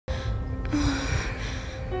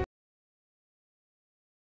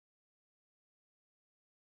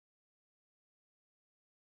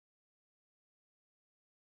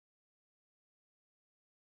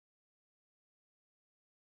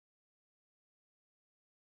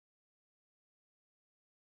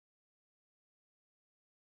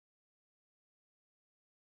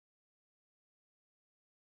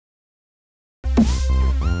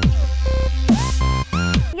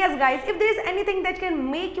Yes guys, if there is anything that can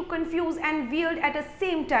make you confused and weird at the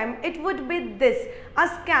same time, it would be this. A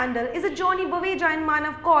Scandal is a Johnny Baweja and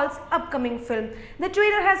Manav Kaul's upcoming film. The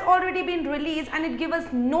trailer has already been released and it gives us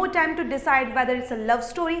no time to decide whether it's a love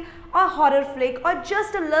story, a horror flick or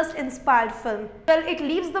just a lust-inspired film. Well, it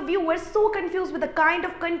leaves the viewer so confused with the kind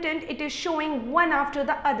of content it is showing one after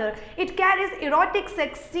the other. It carries erotic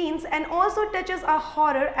sex scenes and also touches a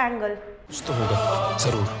horror angle. कुछ तो होगा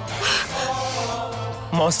जरूर।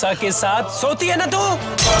 मौसा के साथ सोती है ना तू?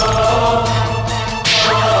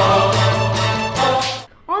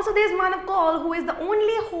 Also, there's Manav Kaul, who is the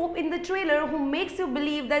only hope in the trailer, who makes you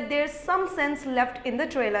believe that there's some sense left in the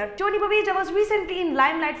trailer. Johnny Baweja was recently in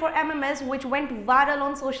limelight for MMS, which went viral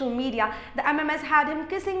on social media. The MMS had him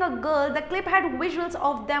kissing a girl. The clip had visuals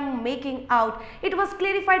of them making out. It was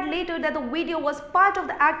clarified later that the video was part of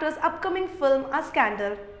the actor's upcoming film, A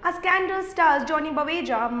Scandal. A Scandal stars Johnny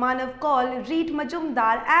Baweja, Manav Kaul, Reet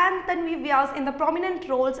Majumdar and Tanvi Vyas in the prominent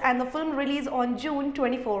roles, and the film released on June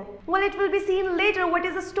 24. Well, it will be seen later what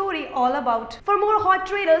is the story all about. For more hot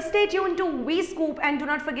trailers, stay tuned to Vscoop and do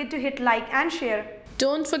not forget to hit like and share.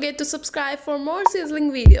 Don't forget to subscribe for more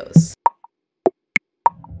sizzling videos.